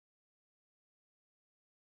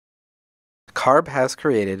CARB has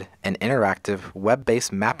created an interactive,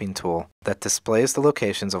 web-based mapping tool that displays the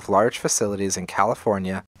locations of large facilities in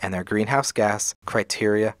California and their greenhouse gas,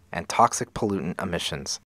 criteria, and toxic pollutant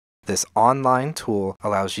emissions. This online tool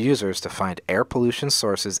allows users to find air pollution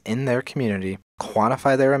sources in their community,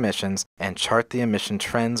 quantify their emissions, and chart the emission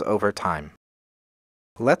trends over time.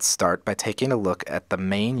 Let's start by taking a look at the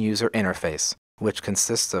main user interface, which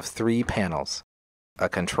consists of 3 panels: a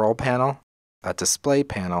control panel, a display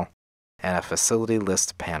panel, and a facility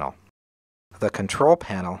list panel. The control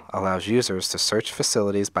panel allows users to search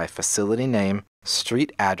facilities by facility name,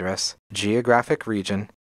 street address, geographic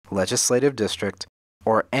region, legislative district,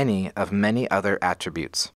 or any of many other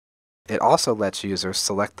attributes. It also lets users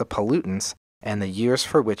select the pollutants and the years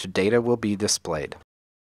for which data will be displayed.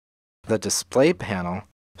 The display panel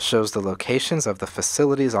shows the locations of the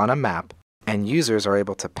facilities on a map, and users are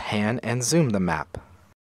able to pan and zoom the map.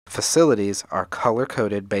 Facilities are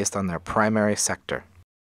color-coded based on their primary sector.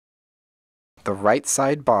 The right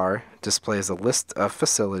side bar displays a list of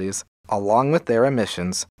facilities along with their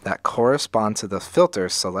emissions that correspond to the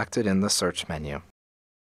filters selected in the search menu.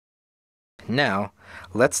 Now,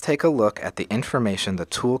 let's take a look at the information the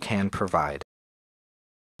tool can provide.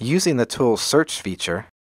 Using the tool's search feature,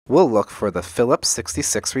 we'll look for the Phillips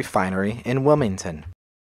 66 refinery in Wilmington.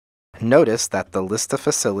 Notice that the list of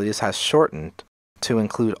facilities has shortened to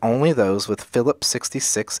include only those with Phillips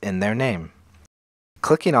 66 in their name.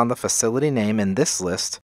 Clicking on the facility name in this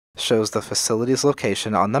list shows the facility's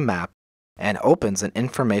location on the map and opens an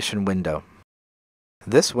information window.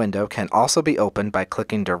 This window can also be opened by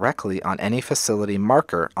clicking directly on any facility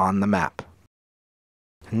marker on the map.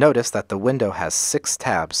 Notice that the window has 6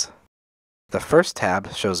 tabs. The first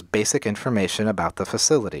tab shows basic information about the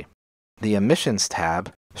facility. The Emissions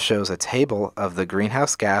tab shows a table of the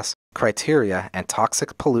greenhouse gas, criteria, and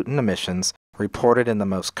toxic pollutant emissions reported in the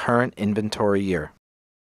most current inventory year.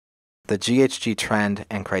 The GHG Trend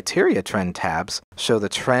and Criteria Trend tabs show the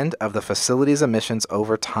trend of the facility's emissions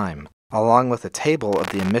over time, along with a table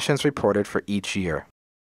of the emissions reported for each year.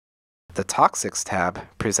 The Toxics tab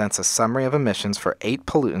presents a summary of emissions for 8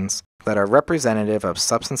 pollutants that are representative of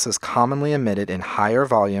substances commonly emitted in higher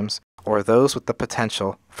volumes or those with the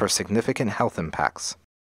potential for significant health impacts.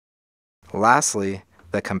 Lastly,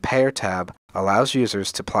 the Compare tab allows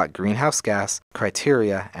users to plot greenhouse gas,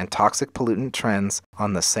 criteria, and toxic pollutant trends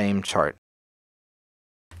on the same chart.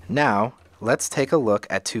 Now, let's take a look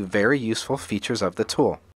at 2 very useful features of the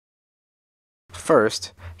tool.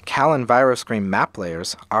 First, CalEnviroscreen map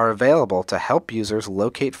layers are available to help users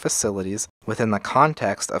locate facilities within the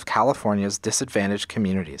context of California's disadvantaged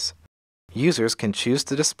communities. Users can choose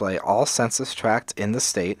to display all census tracts in the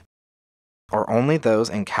state, or only those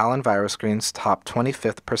in CalEnviroscreen's top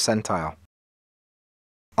 25th percentile.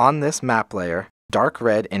 On this map layer, dark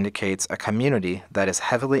red indicates a community that is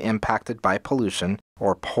heavily impacted by pollution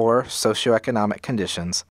or poor socioeconomic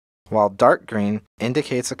conditions, while dark green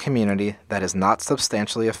indicates a community that is not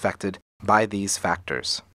substantially affected by these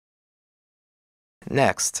factors.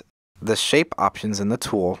 Next, the shape options in the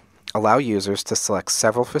tool allow users to select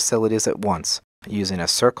several facilities at once using a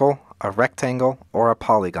circle, a rectangle, or a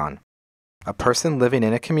polygon. A person living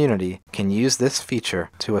in a community can use this feature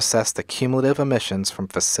to assess the cumulative emissions from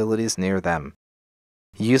facilities near them.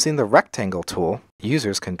 Using the rectangle tool,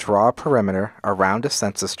 users can draw a perimeter around a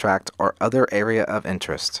census tract or other area of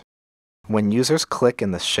interest. When users click in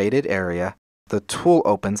the shaded area, the tool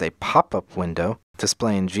opens a pop-up window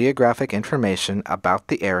displaying geographic information about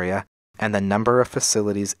the area and the number of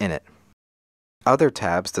facilities in it. Other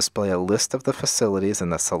tabs display a list of the facilities in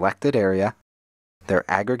the selected area, their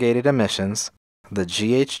aggregated emissions, the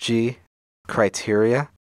GHG, criteria,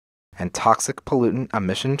 and toxic pollutant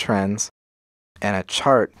emission trends, and a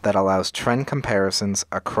chart that allows trend comparisons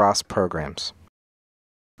across programs.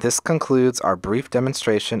 This concludes our brief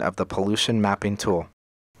demonstration of the pollution mapping tool.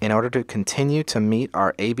 In order to continue to meet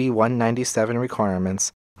our AB 197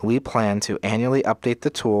 requirements, we plan to annually update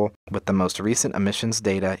the tool with the most recent emissions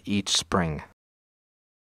data each spring.